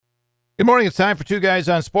Good morning. It's time for Two Guys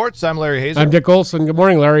on Sports. I'm Larry Hazer. I'm Dick Olson. Good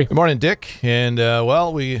morning, Larry. Good morning, Dick. And,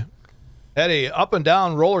 we had a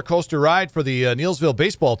up-and-down roller coaster ride for the Neillsville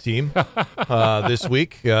baseball team this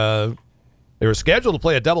week. They were scheduled to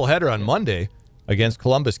play a doubleheader on Monday against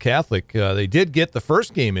Columbus Catholic. They did get the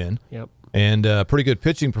first game in. Yep. And pretty good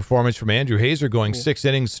pitching performance from Andrew Hazer, going 6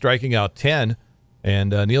 innings, striking out 10.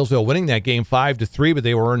 And Neillsville winning that game 5-3, but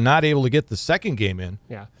they were not able to get the second game in.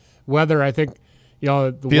 Yeah. Weather, I think,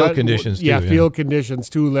 the field conditions too. Yeah, field conditions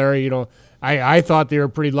too, Larry. I thought they were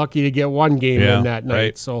pretty lucky to get one game in that night.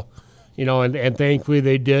 Right. So, and thankfully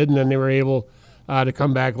they did, and then they were able to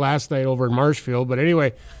come back last night over in Marshfield. But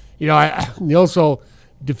anyway, Neillsville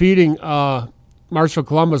defeating Marshall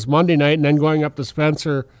Columbus Monday night and then going up to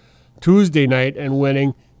Spencer Tuesday night and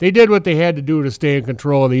winning. They did what they had to do to stay in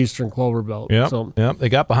control of the Eastern Clover Belt. Yeah, they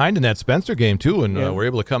got behind in that Spencer game too, and were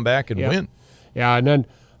able to come back and win. Yeah, and then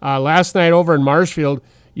last night over in Marshfield,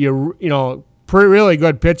 really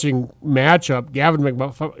good pitching matchup. Gavin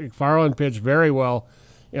McFarland pitched very well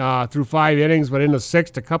through 5 innings, but in the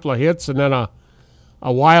 6th, a couple of hits, and then a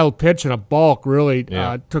wild pitch and a balk really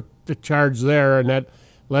took the charge there, and that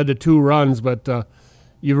led to 2 runs. But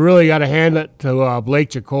you really got to hand it to Blake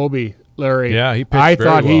Jacoby, Larry. Yeah, he pitched I very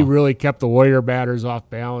thought well. he really kept the Warrior batters off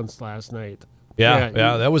balance last night. Yeah,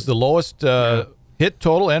 that was the lowest hit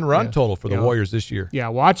total and run total for the Warriors this year. Yeah,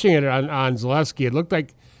 watching it on Zaleski, it looked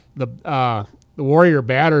like the Warrior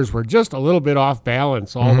batters were just a little bit off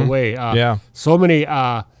balance all the way. So many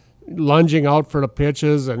lunging out for the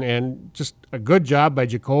pitches, and just a good job by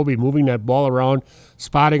Jacoby moving that ball around,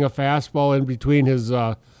 spotting a fastball in between his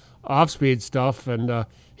off-speed stuff, and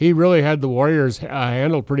he really had the Warriors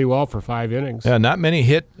handled pretty well for 5 innings. Yeah, not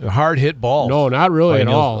many hard hit balls. No, not really at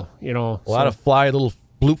all. A lot of little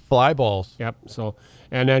bloop fly balls. Yep. So,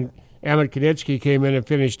 and then Emmett Konitsky came in and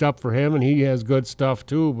finished up for him, and he has good stuff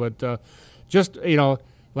too. But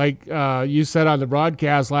like you said on the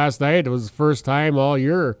broadcast last night, it was the first time all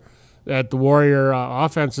year that the Warrior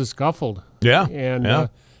offense is scuffled. Yeah. And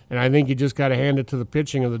I think you just got to hand it to the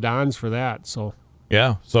pitching of the Dons for that. So.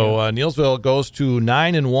 Yeah. So Neillsville goes to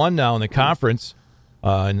 9-1 now in the conference,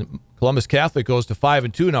 and Columbus Catholic goes to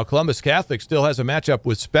 5-2. Now Columbus Catholic still has a matchup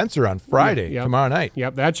with Spencer on Friday, tomorrow night.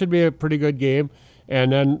 Yep, that should be a pretty good game.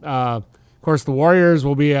 And then, of course, the Warriors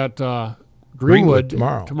will be at Greenwood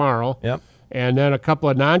tomorrow. Yep. And then a couple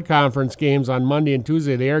of non-conference games on Monday and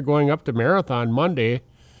Tuesday. They are going up to Marathon Monday.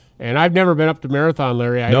 And I've never been up to Marathon,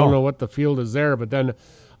 Larry. I don't know what the field is there. But then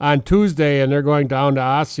on Tuesday, and they're going down to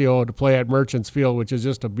Osseo to play at Merchants Field, which is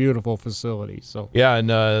just a beautiful facility. So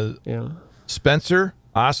Spencer,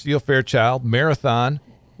 Osseo, Fairchild, Marathon,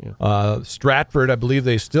 Stratford, I believe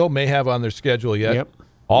they still may have on their schedule yet. Yep.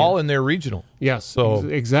 All in their regional. Yes, so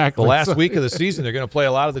exactly. The last week of the season, they're going to play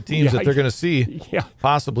a lot of the teams that they're going to see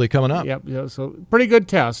possibly coming up. Yep. Yeah, so pretty good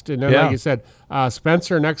test. And then, like you said,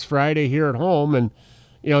 Spencer next Friday here at home. And,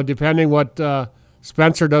 depending what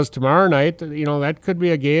Spencer does tomorrow night, that could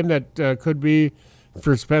be a game that could be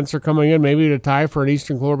for Spencer coming in, maybe to tie for an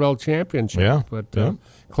Eastern Clover Belt championship. Yeah. But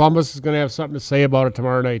Columbus is going to have something to say about it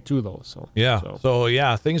tomorrow night too, though. So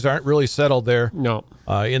things aren't really settled there. No.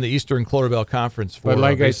 In the Eastern Clover Belt Conference. But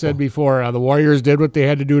like I said before, the Warriors did what they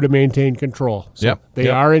had to do to maintain control. So they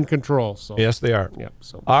are in control. So. Yes, they are. Yep.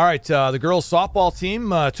 So. All right, the girls softball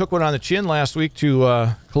team took one on the chin last week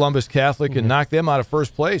to Columbus Catholic and knocked them out of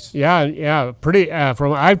first place. Yeah. Pretty.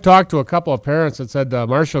 I've talked to a couple of parents that said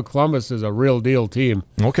Marshall Columbus is a real deal team.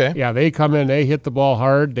 Okay. Yeah, they come in, they hit the ball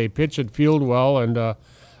hard, they pitch and field well, and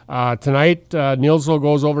tonight Neillsville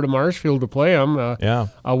goes over to Marshfield to play them.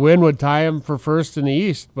 A win would tie them for first in the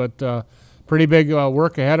East, but pretty big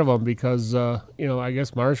work ahead of them because I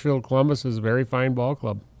guess Marshfield Columbus is a very fine ball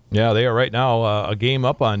club. Yeah, they are right now a game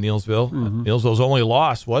up on Neillsville. Neillsville's only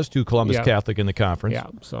loss was to Columbus Catholic in the conference. Yeah,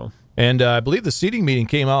 so. And I believe the seeding meeting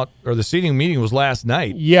the seeding meeting was last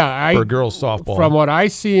night. Yeah, for girls softball. From what I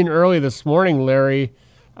seen early this morning, Larry,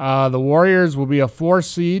 the Warriors will be a 4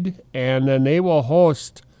 seed, and then they will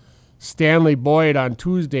host Stanley Boyd on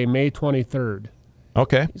Tuesday, May 23rd.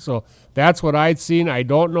 Okay. So that's what I'd seen. I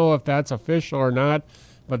don't know if that's official or not,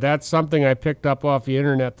 but that's something I picked up off the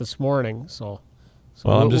internet this morning. So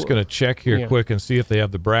I'm just going to check here quick and see if they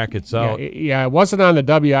have the brackets out. Yeah, it wasn't on the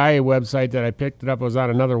WIA website that I picked it up. It was on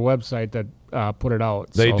another website that put it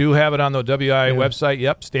out. They do have it on the WIA website.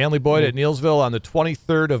 Yep, Stanley Boyd at Neillsville on the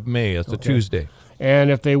 23rd of May. It's a Tuesday. And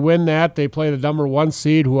if they win that, they play the number 1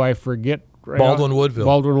 seed, who I forget. Baldwin Woodville.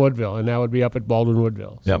 Baldwin Woodville, and that would be up at Baldwin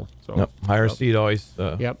Woodville. Yep. Higher seed always.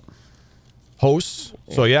 hosts.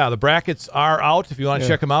 So, the brackets are out. If you want to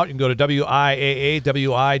check them out, you can go to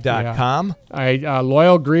WIAAWI.com.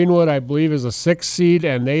 Loyal Greenwood, I believe, is a 6th seed,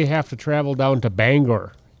 and they have to travel down to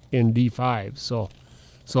Bangor in D5. So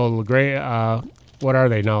what are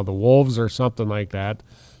they now? The Wolves or something like that.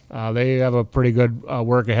 They have a pretty good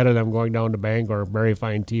work ahead of them going down to Bangor. Very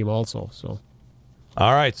fine team also. So.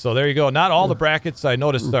 All right, so there you go. Not all the brackets I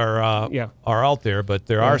noticed are out there, but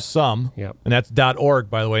there are some. Yep. And that's .org,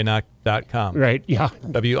 by the way, not .com. Right, yeah.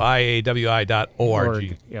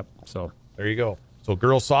 WIAWI.org. Yep, so. There you go. So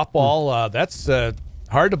girls softball, that's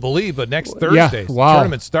hard to believe, but next Thursday, the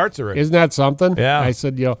tournament starts already. Isn't that something? Yeah. I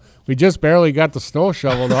said, we just barely got the snow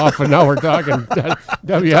shoveled off, and now we're talking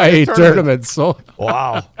WIA tournaments. So.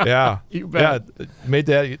 Wow, yeah. You bet. Yeah, made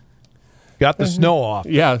that... Got the snow off.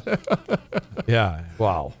 Yeah. Yeah.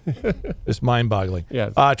 Wow. It's mind-boggling.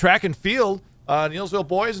 Yes. Track and field. Neilsville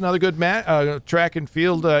boys, another good track and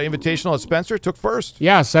field invitational at Spencer. Took first.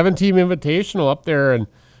 Yeah, 7-team invitational up there. And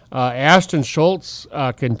Ashton Schultz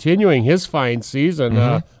continuing his fine season.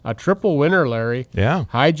 A triple winner, Larry. Yeah.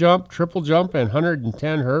 High jump, triple jump, and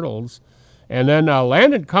 110 hurdles. And then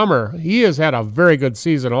Landon Comer, he has had a very good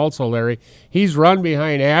season also, Larry. He's run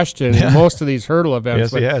behind Ashton in most of these hurdle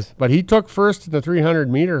events. Yes, he has. But he took first in the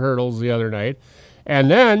 300-meter hurdles the other night.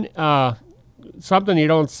 And then something you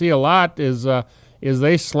don't see a lot is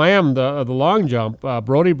they slammed the long jump.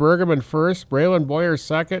 Brody Bergman first, Braylon Boyer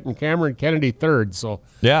second, and Cameron Kennedy third. So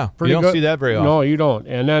you don't see that very often. No, you don't.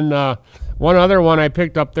 And then one other one I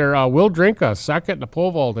picked up there, Will Drinka, second in the pole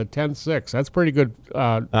vault at 10.6. That's pretty good.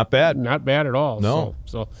 Not bad. Not bad at all. No.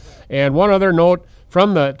 So, and one other note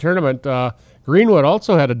from the tournament, Greenwood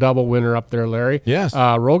also had a double winner up there, Larry. Yes.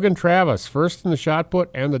 Rogan Travis, first in the shot put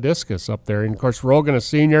and the discus up there. And, of course, Rogan, a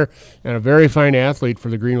senior and a very fine athlete for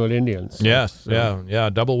the Greenwood Indians. So, yes, yeah,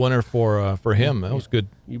 double winner for him. That was good.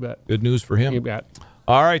 You bet. Good news for him. You bet.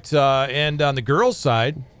 All right, and on the girls'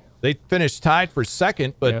 side, they finished tied for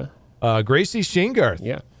second, but Gracie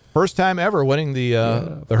Sheengarth, first time ever winning the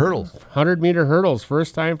hurdles. 100-meter hurdles,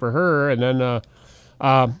 first time for her. And then,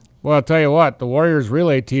 well, I'll tell you what, the Warriors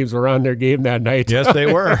relay teams were on their game that night. Yes,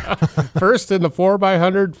 they were. First in the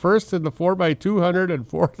 4x100, first in the 4x200, and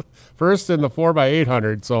first in the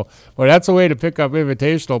 4x800. So, well, that's a way to pick up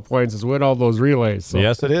invitational points is win all those relays. So,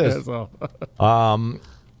 yes, it is. So.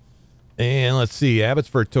 And let's see,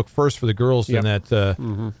 Abbotsford took first for the girls in that.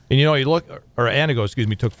 And you look, or Anago,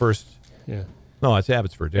 took first. Yeah. No, it's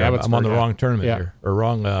Abbotsford. Yeah, I'm on the wrong tournament here, or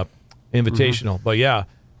wrong invitational. But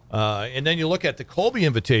and then you look at the Colby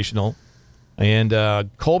Invitational, and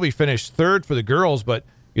Colby finished third for the girls, but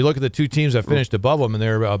you look at the two teams that finished above them, and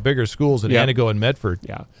they're bigger schools than Anago and Medford.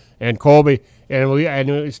 Yeah, and Colby, and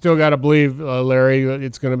we still got to believe, Larry,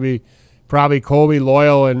 it's going to be probably Colby,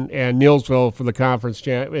 Loyal, and Neilsville for the conference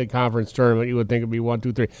tournament. You would think it'd be 1,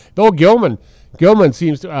 2, 3. Though Gilman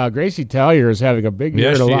seems to Gracie Tallier is having a big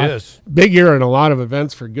year. Big year in a lot of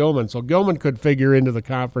events for Gilman. So Gilman could figure into the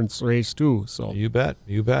conference race too. So you bet,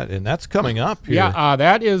 and that's coming up here. Yeah,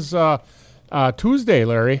 that is Tuesday,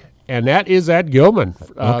 Larry. And that is at Gilman.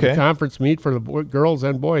 The conference meet for the girls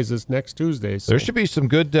and boys is next Tuesday. So. There should be some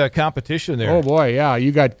good competition there. Oh, boy, yeah.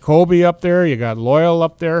 You got Colby up there. You got Loyal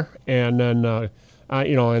up there. And then,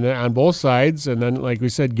 and on both sides. And then, like we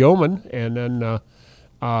said, Gilman. And then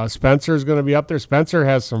Spencer's going to be up there. Spencer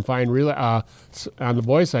has some fine relay, on the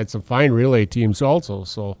boys' side, some fine relay teams also.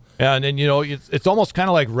 So. Yeah, and then, it's almost kind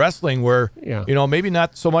of like wrestling where, maybe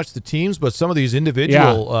not so much the teams, but some of these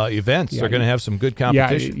individual events are going to have some good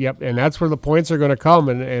competition. Yeah, and that's where the points are going to come.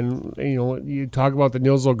 And you talk about the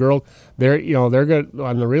Neilsville girls, they're good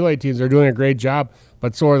on the relay teams. They're doing a great job,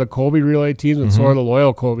 but so are the Colby relay teams and so are the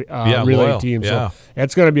Loyal Colby relay teams. Yeah. So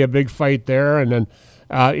it's going to be a big fight there. And then,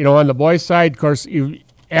 on the boys' side, of course,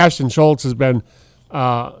 Ashton Schultz has been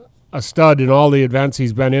a stud in all the events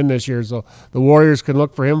he's been in this year. So the Warriors can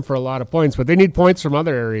look for him for a lot of points, but they need points from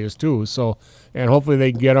other areas too. So, and hopefully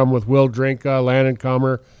they can get them with Will Drinka, Landon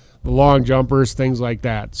Comer, the long jumpers, things like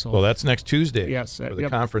that. So, well, that's next Tuesday. Yes, for the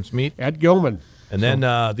conference meet at Gilman. And then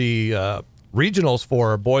the regionals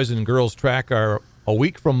for boys and girls track are a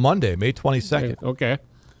week from Monday, May 22nd. Okay.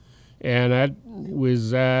 And that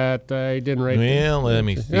was at, I didn't write. Well, let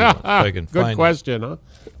me see if I can find Good question, huh?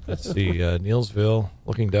 Let's see, Neilsville,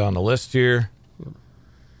 looking down the list here.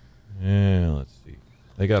 Yeah, let's see.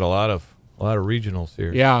 They got a lot of regionals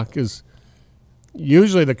here. Yeah, because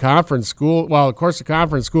usually the conference school, well, of course the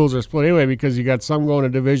conference schools are split anyway because you got some going to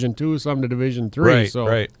Division II, some to Division III.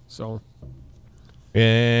 Right. So.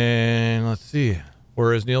 And let's see,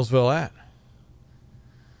 where is Neilsville at?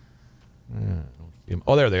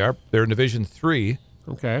 Oh, there they are. They're in Division III.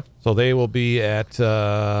 Okay. So they will be at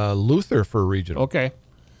Luther for regional. Okay.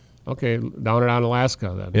 Down at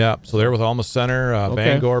Onalaska then. Yeah, so they're with Alma Center,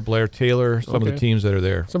 Bangor, Blair Taylor, some of the teams that are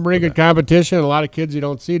there. Some pretty good competition. A lot of kids you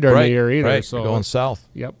don't see during the year either. Right, So going south.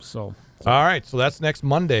 Yep. So. All right, so that's next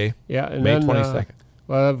Monday. Yeah, and May then 22nd.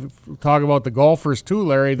 Well, talk about the golfers too,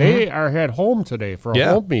 Larry. They are at home today for a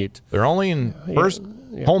home meet. They're only in first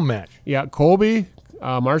home match. Yeah, Colby,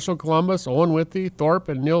 Marshall Columbus, Owen Withy, Thorpe,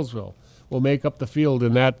 and Nielsville will make up the field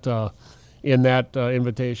in that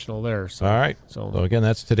invitational there. So, All right. So again,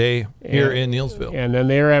 that's today here in Nielsville. And then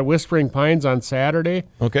they're at Whispering Pines on Saturday.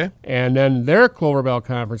 Okay. And then their Clover Bell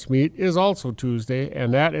Conference meet is also Tuesday,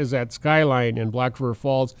 and that is at Skyline in Black River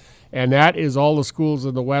Falls. And that is all the schools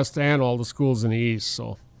in the west and all the schools in the east.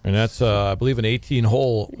 So. And that's, I believe, an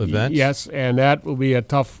 18-hole event. Yes, and that will be a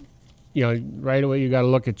tough. Right away you got to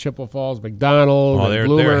look at Chippewa Falls, McDonald, and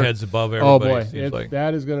Bloomer. They're heads above everybody. Oh boy,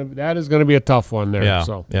 that is gonna be a tough one there. Yeah,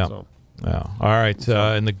 So. All right,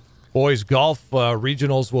 and the boys golf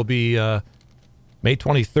regionals will be May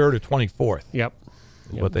 23rd or 24th. Yep.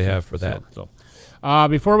 What they have for that.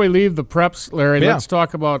 Before we leave the preps, Larry, let's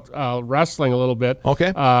talk about wrestling a little bit.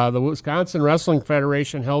 Okay. The Wisconsin Wrestling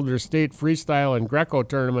Federation held their state freestyle and Greco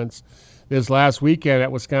tournaments this last weekend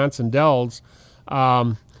at Wisconsin Dells.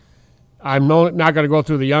 I'm not going to go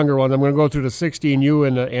through the younger ones. I'm going to go through the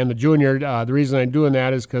 16U and the junior. The reason I'm doing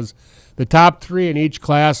that is because the top three in each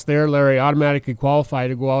class there, Larry, automatically qualify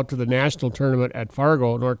to go out to the national tournament at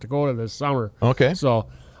Fargo, North Dakota this summer. Okay. So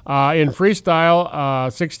in freestyle,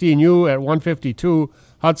 16U at 152,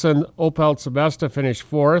 Hudson Opelt Sebesta finished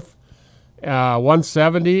fourth.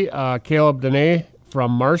 170, Caleb Dene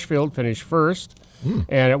from Marshfield finished first.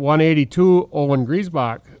 And at 182, Owen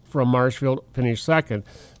Griesbach from Marshfield finished second.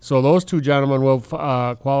 So those two gentlemen will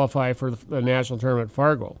qualify for the national tournament at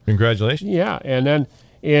Fargo. Congratulations. Yeah, and then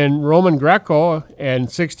in Roman Greco and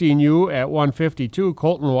 16U at 152,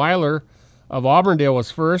 Colton Weiler of Auburndale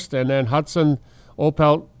was first, and then Hudson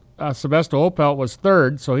Opelt, Sebesta Opelt was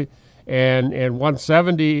third. So and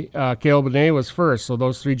 170, Caleb Benet was first. So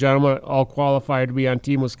those three gentlemen all qualified to be on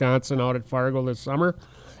Team Wisconsin out at Fargo this summer.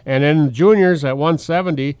 And then the juniors at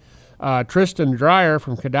 170, Tristan Dreyer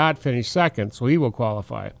from Cadott finished second, so he will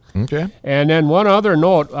qualify. Okay. And then one other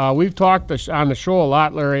note, we've talked on the show a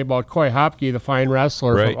lot, Larry, about Coy Hopke, the fine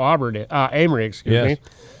wrestler from Amory, me.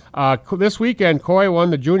 This weekend, Coy won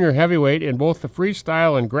the junior heavyweight in both the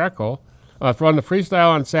freestyle and Greco. Run the freestyle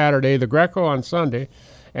on Saturday, the Greco on Sunday.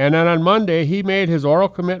 And then on Monday, he made his oral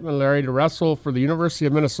commitment, Larry, to wrestle for the University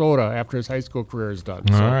of Minnesota after his high school career is done.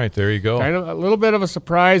 All right, there you go. Kind of a little bit of a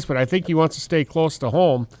surprise, but I think he wants to stay close to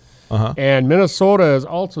home. And Minnesota is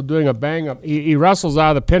also doing a bang-up. He wrestles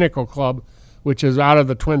out of the Pinnacle Club, which is out of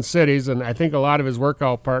the Twin Cities, and I think a lot of his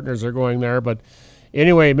workout partners are going there. But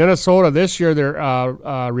anyway, Minnesota this year, their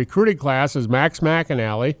recruiting class is Max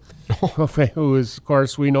McAnally, who is, of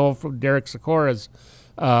course, we know from Derek Sikora's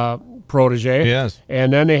protege. Yes.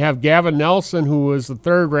 And then they have Gavin Nelson, who was the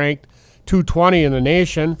third-ranked 220 in the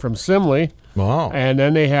nation from Simley. Wow. And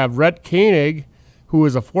then they have Rhett Koenig, who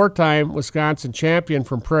is a four-time Wisconsin champion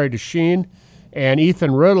from Prairie du Chien, and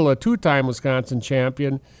Ethan Riddle, a two-time Wisconsin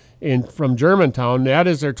champion from Germantown. That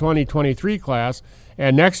is their 2023 class.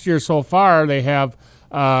 And next year so far, they have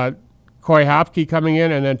Coy Hopke coming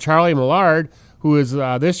in, and then Charlie Millard, who is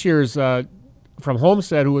this year's from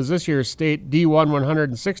Homestead, who was this year's state D1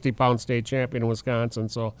 160-pound state champion in Wisconsin.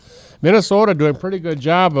 So Minnesota doing a pretty good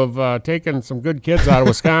job of taking some good kids out of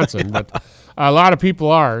Wisconsin, but a lot of people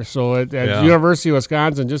are. So at University of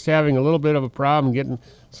Wisconsin, just having a little bit of a problem getting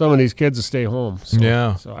some of these kids to stay home.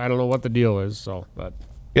 So, So I don't know what the deal is. But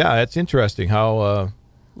yeah, it's interesting how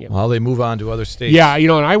they move on to other states. Yeah,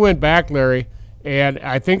 and I went back, Larry, and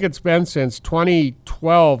I think it's been since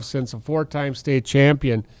 2012 since a four-time state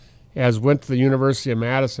champion has went to the University of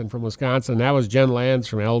Madison from Wisconsin. That was Jen Lands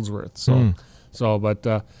from Ellsworth. The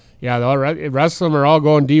rest of them are all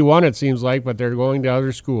going D1, it seems like, but they're going to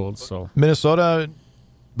other schools. So Minnesota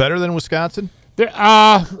better than Wisconsin?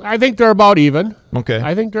 I think they're about even. Okay.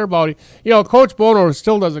 I think they're about Coach Bono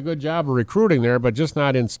still does a good job of recruiting there, but just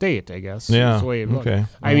not in state, I guess. Yeah. That's the way it looks. Okay.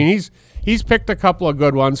 I mean, he's picked a couple of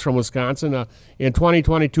good ones from Wisconsin. In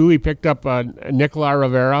 2022, he picked up Nicola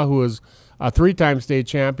Rivera, who was a three-time state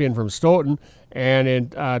champion from Stoughton, and in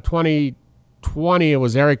 2020 it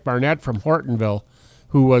was Eric Barnett from Hortonville,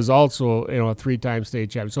 who was also a three-time state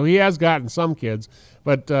champion. So he has gotten some kids,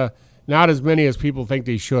 but not as many as people think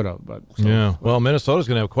they should have. Well, Minnesota's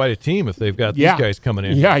going to have quite a team if they've got these guys coming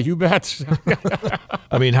in. Yeah, you bet.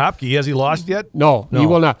 I mean, Hopke, has he lost yet? No, he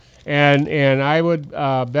will not. And I would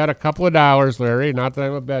bet a couple of dollars, Larry, not that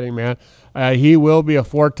I'm a betting man, he will be a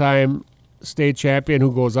four-time state champion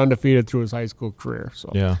who goes undefeated through his high school career.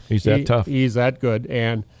 So Yeah, he's that tough. He's that good,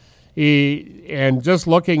 and just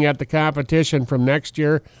looking at the competition from next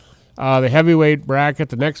year, the heavyweight bracket,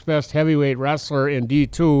 the next best heavyweight wrestler in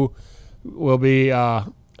D2 will be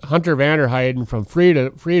Hunter Vanderheiden from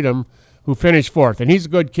Freedom, who finished 4th, and he's a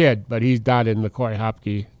good kid, but he's not in the Coy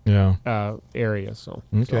Hopke area. So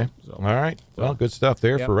okay, all right. Well, good stuff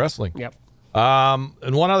there for wrestling. Yep.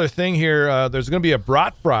 And one other thing here, there's going to be a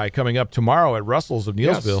brat fry coming up tomorrow at Russell's of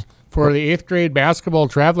Neilsville. Yes. For the 8th grade basketball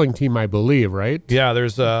traveling team, I believe, right? Yeah,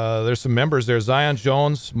 there's some members there. Zion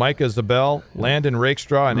Jones, Micah Zabel, Landon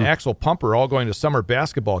Rakestraw, and Axel Pumper all going to summer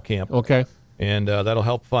basketball camp. Okay. And that'll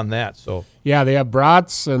help fund that. So yeah, they have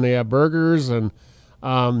brats and they have burgers, and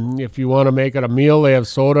if you want to make it a meal, they have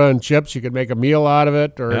soda and chips. You could make a meal out of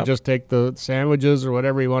it, or just take the sandwiches or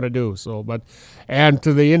whatever you want to do. So, and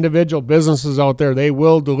to the individual businesses out there, they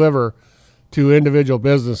will deliver to individual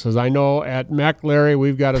businesses. I know at MEC, Larry,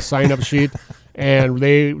 we've got a sign-up sheet, and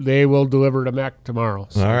they will deliver to MEC tomorrow.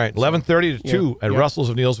 So, all right, 11:30 to 2 at Russell's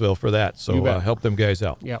of Neilsville for that. So help them guys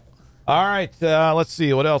out. Yep. All right, let's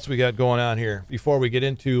see what else we got going on here. Before we get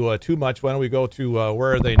into too much, why don't we go to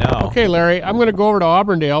Where Are They Now? Okay, Larry, I'm going to go over to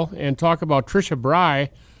Auburndale and talk about Tricia Bry,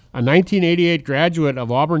 a 1988 graduate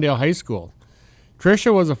of Auburndale High School.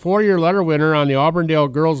 Tricia was a 4-year letter winner on the Auburndale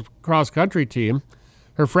girls cross-country team.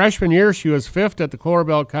 Her freshman year, she was 5th at the Clover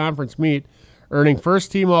Belt Conference meet, earning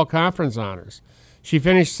first-team all-conference honors. She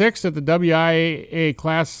finished 6th at the WIAA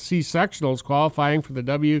Class C sectionals, qualifying for the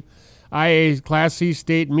WIAA Class C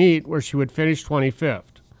state meet, where she would finish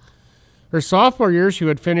 25th. Her sophomore year, she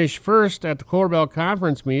would finish 1st at the Clover Belt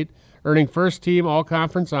Conference meet, earning first-team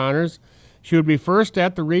all-conference honors. She would be 1st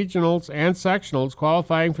at the regionals and sectionals,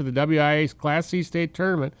 qualifying for the WIAA Class C state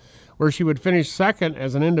tournament, where she would finish 2nd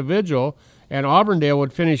as an individual, and Auburndale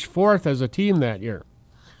would finish 4th as a team that year.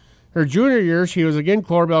 Her junior year, she was again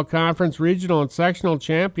Clover Belt Conference regional and sectional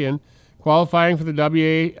champion, qualifying for the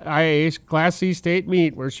WIAA Class C state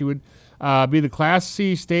meet, where she would be the Class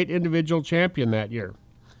C state individual champion that year.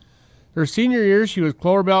 Her senior year, she was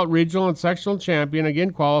Clover Belt regional and sectional champion,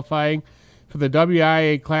 again qualifying for the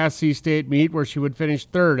WIAA Class C state meet, where she would finish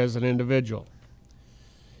 3rd as an individual.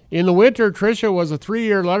 In the winter, Tricia was a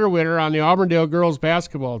 3-year letter winner on the Auburndale girls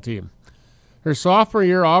basketball team. Her sophomore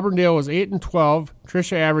year, Auburndale was 8-12.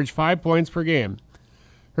 Tricia averaged 5 points per game.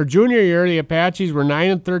 Her junior year, the Apaches were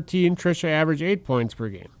 9-13. Tricia averaged 8 points per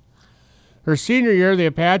game. Her senior year, the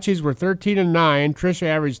Apaches were 13-9. Tricia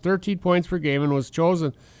averaged 13 points per game and was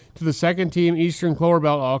chosen to the second-team Eastern Clover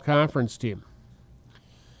Belt All-Conference team.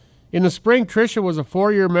 In the spring, Tricia was a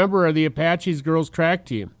 4-year member of the Apaches girls track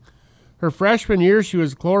team. Her freshman year, she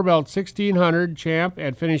was Clover Belt 1600 champ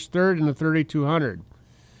and finished 3rd in the 3200.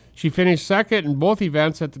 She finished 2nd in both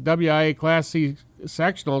events at the WIAA Class C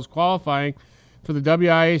sectionals, qualifying for the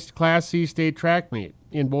WIAA Class C state track meet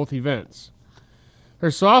in both events.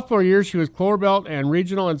 Her sophomore year, she was Clover Belt and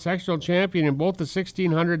regional and sectional champion in both the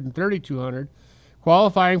 1600 and 3200,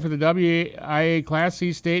 qualifying for the WIAA Class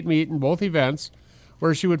C state meet in both events,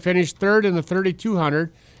 where she would finish 3rd in the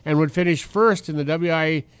 3200 and would finish 1st in the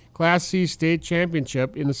WIAA Class C state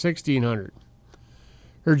championship in the 1600.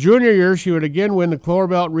 Her junior year, she would again win the Clover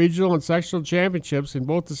Belt regional and sectional championships in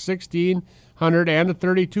both the 1600 and the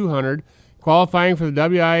 3200, qualifying for the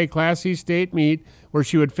WIAA Class C state meet, where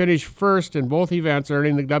she would finish 1st in both events,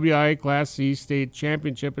 earning the WIAA Class C state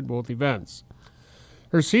championship in both events.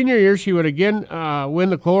 Her senior year, she would again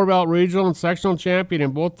win the Clover Belt regional and sectional champion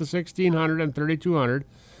in both the 1600 and 3200,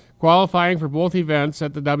 qualifying for both events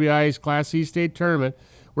at the WIAA's Class C state tournament,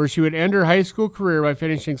 where she would end her high school career by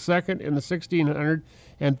finishing 2nd in the 1600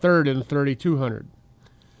 and 3rd in the 3200.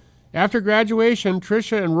 After graduation,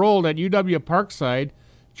 Tricia enrolled at UW Parkside,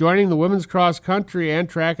 joining the women's cross country and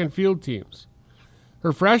track and field teams.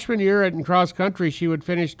 Her freshman year in cross country, she would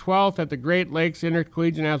finish 12th at the Great Lakes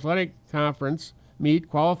Intercollegiate Athletic Conference meet,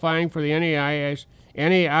 qualifying for the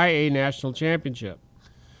NAIA National Championship.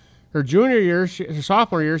 Her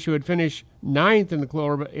sophomore year, she would finish 9th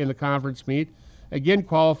in the conference meet, again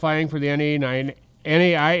qualifying for the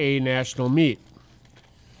NAIA National meet.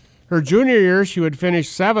 Her junior year, she would finish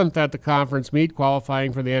 7th at the conference meet,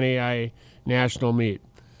 qualifying for the NAIA National meet.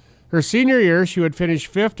 Her senior year, she would finish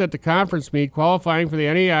 5th at the conference meet, qualifying for the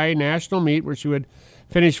NAIA National meet, where she would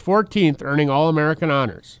finish 14th, earning All-American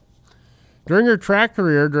honors. During her track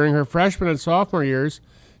career, during her freshman and sophomore years,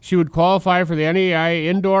 she would qualify for the NAIA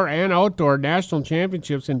Indoor and Outdoor National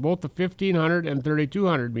Championships in both the 1500 and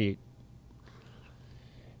 3200 meet.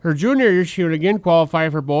 Her junior year, she would again qualify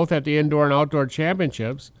for both at the Indoor and Outdoor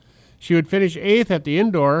Championships. She would finish 8th at the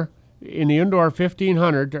Indoor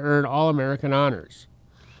 1500 to earn All-American honors.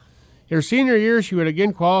 Her senior year, she would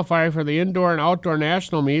again qualify for the indoor and outdoor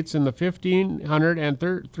national meets in the 1,500 and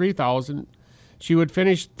 3,000. She would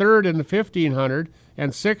finish third in the 1,500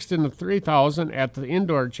 and sixth in the 3,000 at the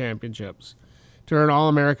indoor championships to earn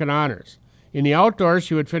All-American honors. In the outdoors,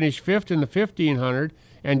 she would finish fifth in the 1,500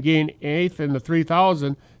 and gain eighth in the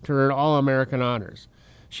 3,000 to earn All-American honors.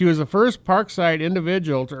 She was the first Parkside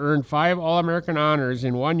individual to earn 5 All-American honors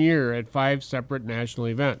in 1 year at 5 separate national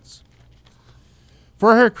events.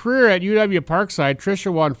 For her career at UW Parkside,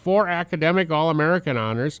 Tricia won 4 academic All-American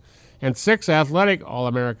honors and 6 athletic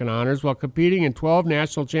All-American honors while competing in 12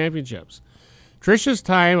 national championships. Tricia's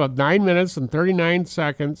time of 9 minutes and 39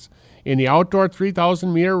 seconds in the outdoor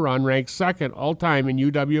 3,000-meter run ranks second all-time in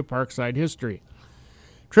UW Parkside history.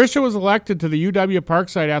 Tricia was elected to the UW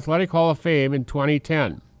Parkside Athletic Hall of Fame in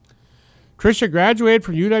 2010. Tricia graduated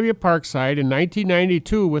from UW Parkside in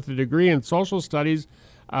 1992 with a degree in Social Studies,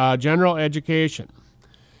 General Education.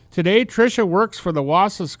 Today, Tricia works for the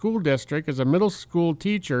Wausau School District as a middle school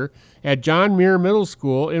teacher at John Muir Middle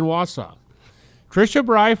School in Wausau. Tricia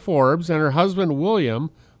Bry Forbes and her husband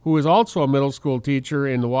William, who is also a middle school teacher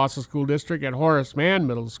in the Wausau School District at Horace Mann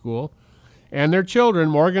Middle School, and their children,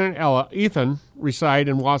 Morgan and Ethan, reside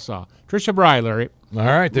in Wausau. Tricia Bry, Larry. All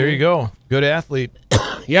right, there you go. Good athlete.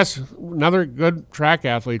 Yes, another good track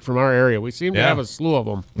athlete from our area. We seem to have a slew of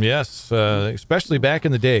them. Yes, especially back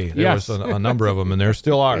in the day. There was a number of them, and there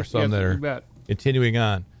still are some that are continuing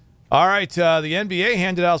on. All right, the NBA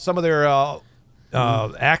handed out some of their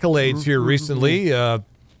accolades here recently. A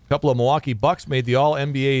couple of Milwaukee Bucks made the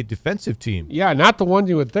All-NBA defensive team. Yeah, not the one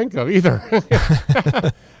you would think of either.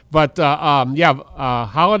 But,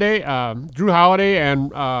 Holiday, Drew Holiday and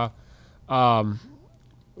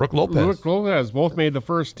Brook Lopez. Brook Lopez both made the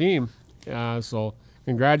first team, so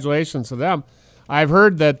congratulations to them. I've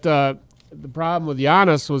heard that the problem with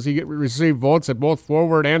Giannis was he received votes at both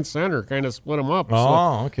forward and center, kind of split them up.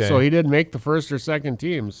 Okay. So he didn't make the first or second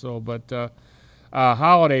team. So, but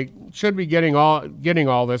Holiday should be getting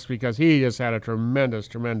all this because he just had a tremendous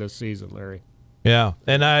season, Larry. Yeah,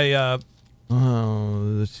 and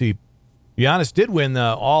let's see. Giannis did win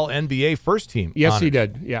the All-NBA first team. Yes, honors he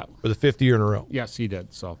did. Yeah, for the 5th year in a row. Yes, he did.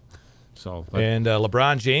 And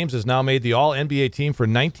LeBron James has now made the All-NBA team for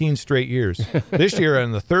 19 straight years. This year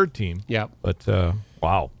on the 3rd team. Yeah. But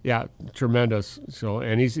wow. Yeah, tremendous. So,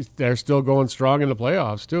 and they're still going strong in the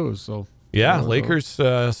playoffs too. So. Yeah, Lakers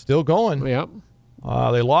still going. Yep.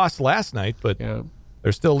 They lost last night, but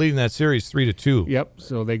they're still leading that series 3-2. Yep.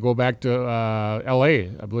 So they go back to L.A.,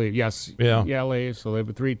 I believe. Yes. Yeah. L.A. So they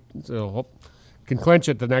have 3. So hope can clinch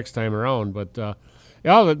it the next time around. But the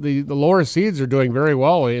lower seeds are doing very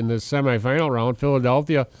well in this semifinal round.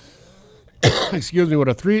 Philadelphia, with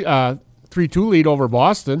a 3-2 lead over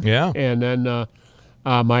Boston. Yeah. And then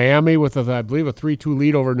Miami with I believe a 3-2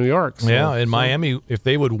 lead over New York. So, Miami, if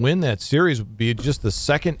they would win that series, would be just the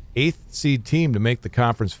second 8th seed team to make the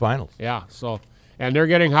conference finals. Yeah. So. And they're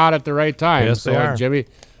getting hot at the right time. Yes, they are.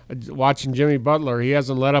 Watching Jimmy Butler, he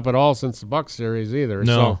hasn't let up at all since the Bucks series either.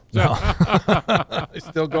 No. They're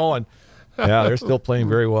still going. Yeah, they're still playing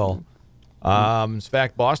very well. In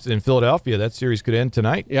fact, Boston and Philadelphia, that series could end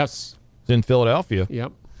tonight. Yes. It's in Philadelphia.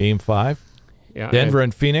 Yep. Game 5. Yeah. Denver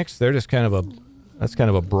and Phoenix, they're just kind of a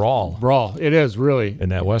brawl. Brawl. It is, really. In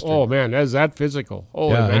that Western. Oh, man, is that physical.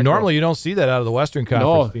 Holy mackerel. And normally you don't see that out of the Western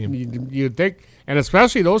Conference team. You'd think, and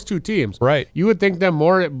especially those two teams. Right. You would think them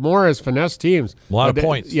more as finesse teams. A lot of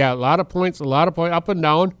points. Yeah, a lot of points, up and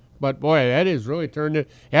down. But, boy, that is really turned it.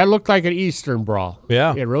 That looked like an Eastern brawl.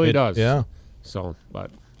 Yeah. It really does. Yeah. So,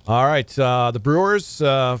 but. All right. The Brewers, he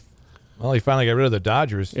finally got rid of the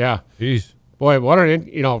Dodgers. Yeah. Jeez. Boy, what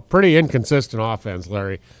an pretty inconsistent offense,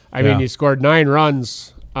 Larry. I mean, he scored 9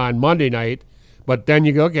 runs on Monday night, but then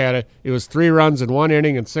you look at it, it was 3 runs in one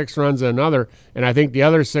inning and 6 runs in another, and I think the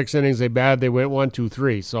other 6 innings they went 1, 2,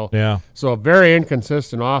 3. So a very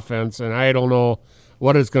inconsistent offense, and I don't know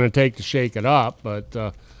what it's going to take to shake it up,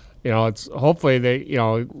 but it's hopefully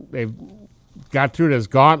they've got through this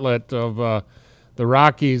gauntlet of the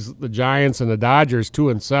Rockies, the Giants, and the Dodgers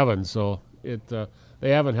 2-7. So they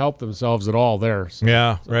haven't helped themselves at all there. So,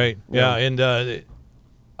 right. Yeah, and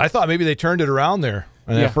I thought maybe they turned it around there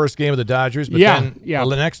in that first game of the Dodgers, but then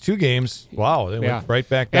the next 2 games, they went right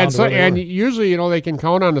back down. And usually, they can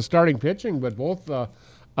count on the starting pitching, but both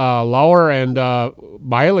Lauer and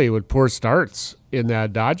Miley with poor starts in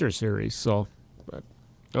that Dodger series. So,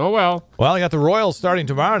 oh well. Well, you got the Royals starting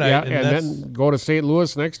tomorrow night, and then go to St.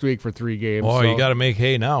 Louis next week for 3 games. Oh, you got to make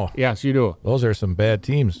hay now. Yes, you do. Those are some bad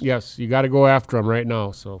teams. Yes, you got to go after them right now.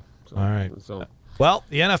 So all right. Well,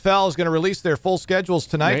 the NFL is going to release their full schedules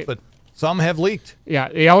tonight, but some have leaked. Yeah,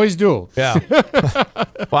 they always do. Yeah.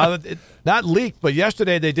 Well, not leaked, but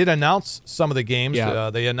yesterday they did announce some of the games.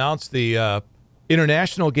 Yeah. They announced the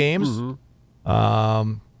international games.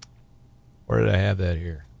 Mm-hmm. Where did I have that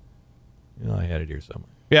here? I had it here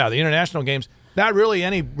somewhere. Yeah, the international games. Not really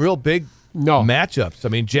any real big matchups. I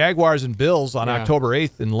mean, Jaguars and Bills on October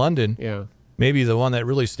 8th in London. Yeah. Maybe the one that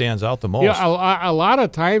really stands out the most. Yeah, a lot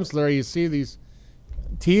of times, Larry, you see these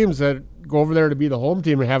teams that go over there to be the home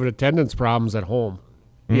team and having attendance problems at home.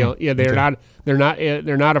 They're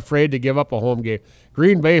not afraid to give up a home game.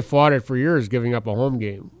 Green Bay fought it for years, giving up a home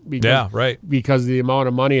game. Because of the amount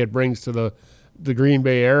of money it brings to the Green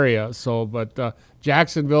Bay area. So, but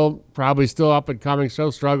Jacksonville probably still up and coming,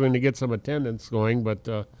 still struggling to get some attendance going. But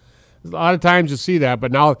a lot of times you see that.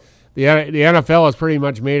 But now the NFL has pretty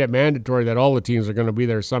much made it mandatory that all the teams are going to be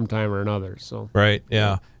there sometime or another. So right,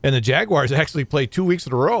 yeah. And the Jaguars actually play 2 weeks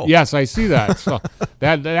in a row. Yes, I see that. So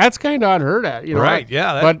that's kind of unheard of, Right,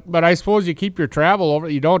 yeah. But I suppose you keep your travel over.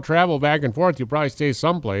 You don't travel back and forth. You probably stay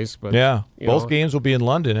someplace. But both games will be in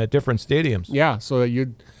London at different stadiums. Yeah, so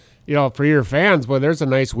for your fans, there's a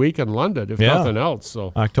nice week in London, if nothing else.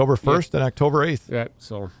 So October 1st and October 8th. Yeah.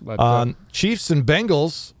 So, but Chiefs and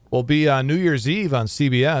Bengals will be on New Year's Eve on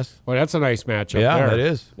CBS. Well, that's a nice matchup. Yeah, there. that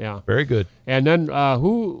is. Yeah, very good. And then I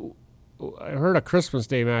heard a Christmas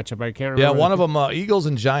Day matchup. I can't remember. Yeah, one of them, Eagles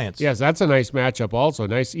and Giants. Yes, that's a nice matchup also.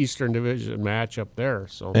 Nice Eastern Division matchup there.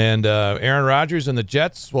 So. And Aaron Rodgers and the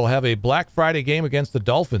Jets will have a Black Friday game against the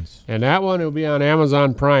Dolphins. And that one will be on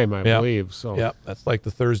Amazon Prime, I believe. So. Yeah, that's like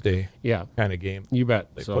the Thursday kind of game. You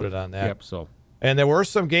bet. They put it on that. Yep, so. And there were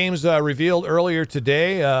some games revealed earlier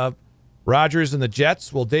today. Rodgers and the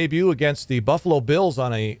Jets will debut against the Buffalo Bills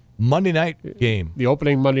on a Monday night game. The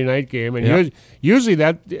opening Monday night game. And usually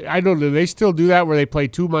that, I don't know, do they still do that where they play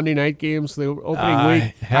 2 Monday night games the opening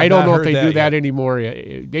week? I don't know if they do that anymore.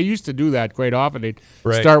 They used to do that quite often. They'd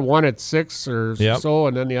start one at 6 or so,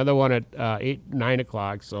 and then the other one at 8, 9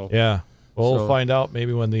 o'clock. So yeah. We'll find out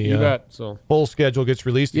maybe when the full schedule gets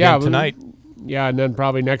released again tonight. Yeah, and then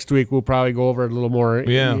probably next week we'll probably go over it a little more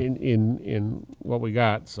in what we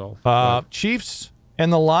got. So Chiefs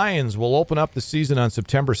and the Lions will open up the season on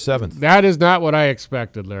September 7th. That is not what I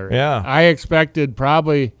expected, Larry. Yeah. I expected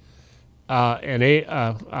probably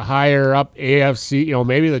a higher up AFC,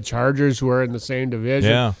 maybe the Chargers who are in the same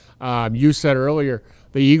division. Yeah. You said earlier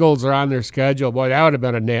the Eagles are on their schedule. Boy, that would have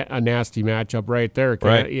been a nasty matchup right there.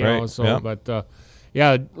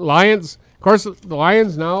 Lions. Of course, the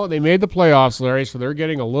Lions now, they made the playoffs, Larry, so they're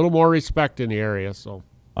getting a little more respect in the area. So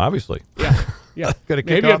obviously. Yeah.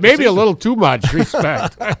 maybe a little too much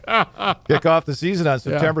respect. Kick off the season on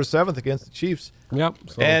September 7th against the Chiefs. Yep.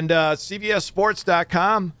 So. And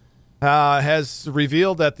CBSSports.com has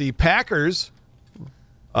revealed that the Packers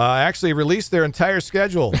actually released their entire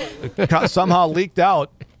schedule. It somehow leaked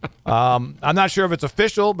out. I'm not sure if it's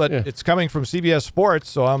official, but it's coming from CBS Sports,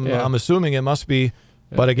 so I'm assuming it must be.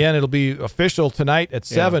 But again, it'll be official tonight at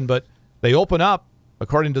 7. But they open up,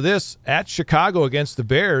 according to this, at Chicago against the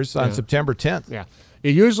Bears on September 10th. Yeah, they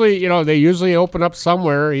usually open up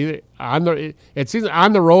somewhere either on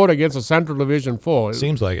the road against a Central Division foe.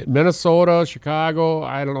 Seems like it. Minnesota, Chicago.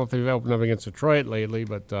 I don't know if they've opened up against Detroit lately,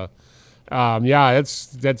 but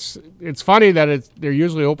it's funny that they're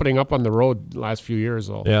usually opening up on the road the last few years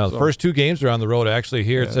though. Yeah, the first 2 games are on the road. Actually,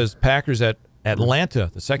 here it says Packers at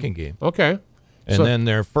Atlanta, the second game. Okay. And then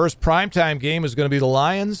their first primetime game is going to be the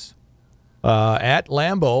Lions at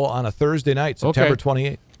Lambeau on a Thursday night, September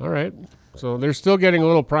 28th. All right. So they're still getting a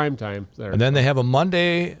little prime time there. And then they have a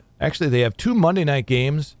Monday. Actually, they have 2 Monday night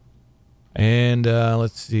games. And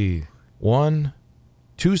let's see, 2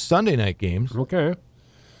 Sunday night games. Okay.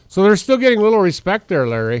 So they're still getting a little respect there,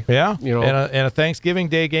 Larry. Yeah. And a Thanksgiving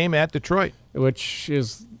Day game at Detroit. Which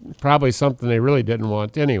is probably something they really didn't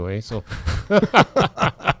want anyway. So.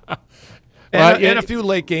 And a few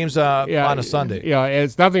late games on a Sunday. Yeah,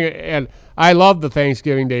 it's nothing. And I love the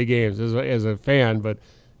Thanksgiving Day games as a fan, but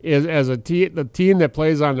as the team that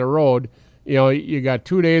plays on the road, you got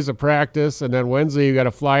 2 days of practice, and then Wednesday you got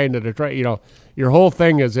to fly into Detroit. Your whole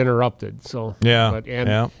thing is interrupted. So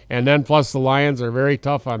and then plus the Lions are very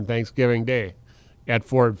tough on Thanksgiving Day at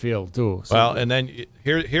Ford Field too. So. Well, and then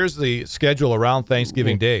here's the schedule around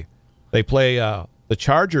Thanksgiving Day. They play the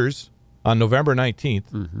Chargers on November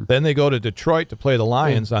 19th. Mm-hmm. Then they go to Detroit to play the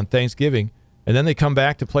Lions on Thanksgiving, and then they come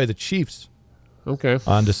back to play the Chiefs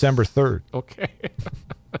on December 3rd. Okay.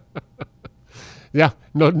 Yeah,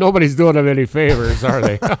 nobody's doing them any favors, are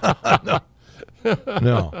they?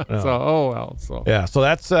 No. So, so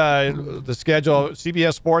that's the schedule,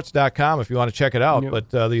 CBSSports.com if you want to check it out. Yep. But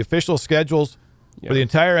the official schedules For the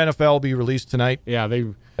entire NFL will be released tonight Yeah,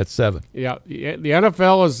 at 7. Yeah, the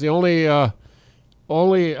NFL is the only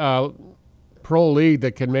pro league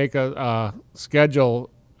that can make a schedule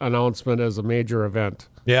announcement as a major event.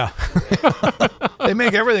 Yeah. They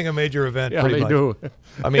make everything a major event Yeah, pretty they much. do.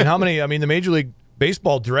 I mean, the Major League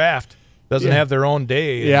Baseball draft doesn't have their own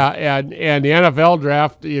day. Yeah, and the NFL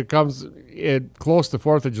draft it comes close to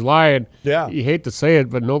 4th of July, and Yeah. you hate to say it,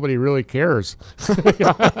 but nobody really cares.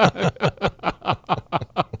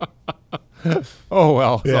 Oh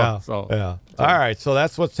well. Yeah. So. Yeah. All right. So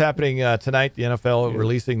that's what's happening tonight. The NFL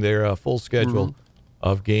releasing their full schedule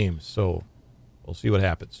of games. So we'll see what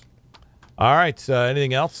happens. All right.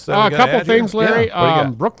 Anything else? A couple things, Larry. Yeah. What do you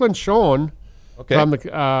got? Brooklyn Schoen Okay. from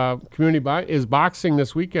the community is boxing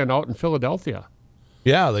this weekend out in Philadelphia.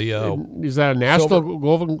 Yeah. The Is that a national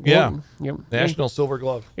glove? Yeah. Yep. National Silver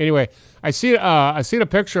Glove. Anyway, I seen a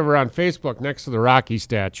picture of her on Facebook next to the Rocky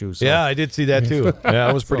statue. So. Yeah, I did see that too. Yeah,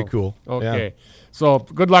 that was pretty cool. Okay. Yeah. So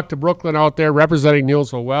good luck to Brooklyn out there representing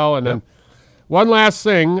Neilsville well. And then one last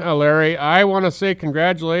thing, Larry, I want to say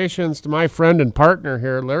congratulations to my friend and partner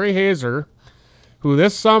here, Larry Hazer, who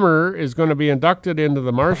this summer is going to be inducted into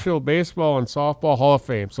the Marshfield Baseball and Softball Hall of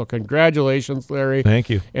Fame. So congratulations, Larry. Thank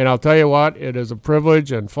you. And I'll tell you what, it is a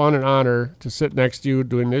privilege and fun and honor to sit next to you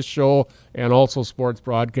doing this show and also sports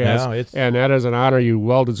broadcast. Yeah, and that is an honor you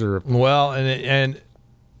well deserve. Well, and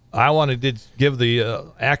I wanted to give the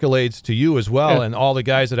accolades to you as well, and all the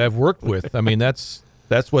guys that I've worked with. I mean, that's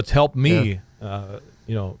what's helped me,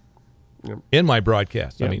 in my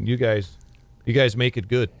broadcast. Yeah. I mean, you guys make it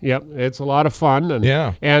good. Yep, it's a lot of fun, and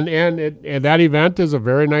Yeah. and that event is a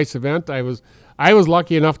very nice event. I was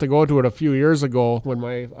lucky enough to go to it a few years ago when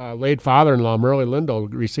my late father-in-law Merle Lindo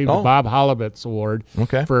received the Bob Holowitz Award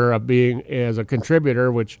Okay. for being as a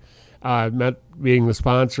contributor, which meant being the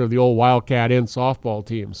sponsor of the old Wildcat Inn softball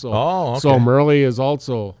team. So Oh, okay. so Merle is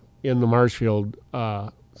also in the Marshfield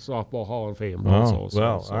Softball Hall of Fame. Also, so,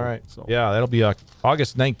 all right. So. Yeah, that'll be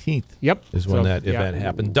August 19th. Yep. Is when So, that yeah. event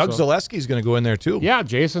happened. Doug So- Zaleski's going to go in there too. Yeah,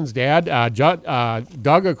 Jason's dad,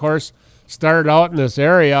 Doug, of course, started out in this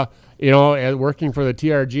area, working for the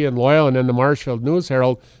TRG in Loyal and then the Marshfield News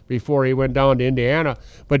Herald before he went down to Indiana.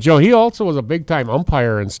 But, Joe, he also was a big-time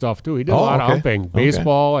umpire and stuff, too. He did a lot of umping,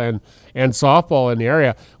 baseball and softball in the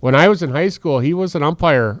area. When I was in high school, he was an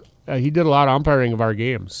umpire. He did a lot of umpiring of our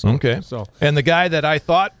games. So, Okay. So, And the guy that I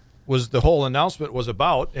thought was the whole announcement was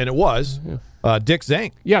about, and it was, Dick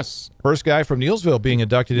Zank. yes. First guy from Neilsville being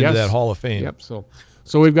inducted into Yes. that Hall of Fame. Yep.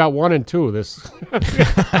 So we've got 1 and 2 this.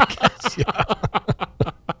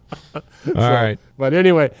 All right. But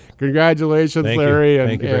anyway, congratulations, Thank you. Larry,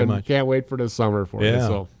 Thank you very and much. can't wait for the summer for you. Yeah.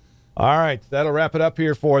 So. All right. That'll wrap it up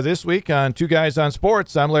here for this week on Two Guys on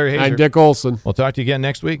Sports. I'm Larry Hazer. I'm Dick Olson. We'll talk to you again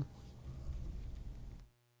next week.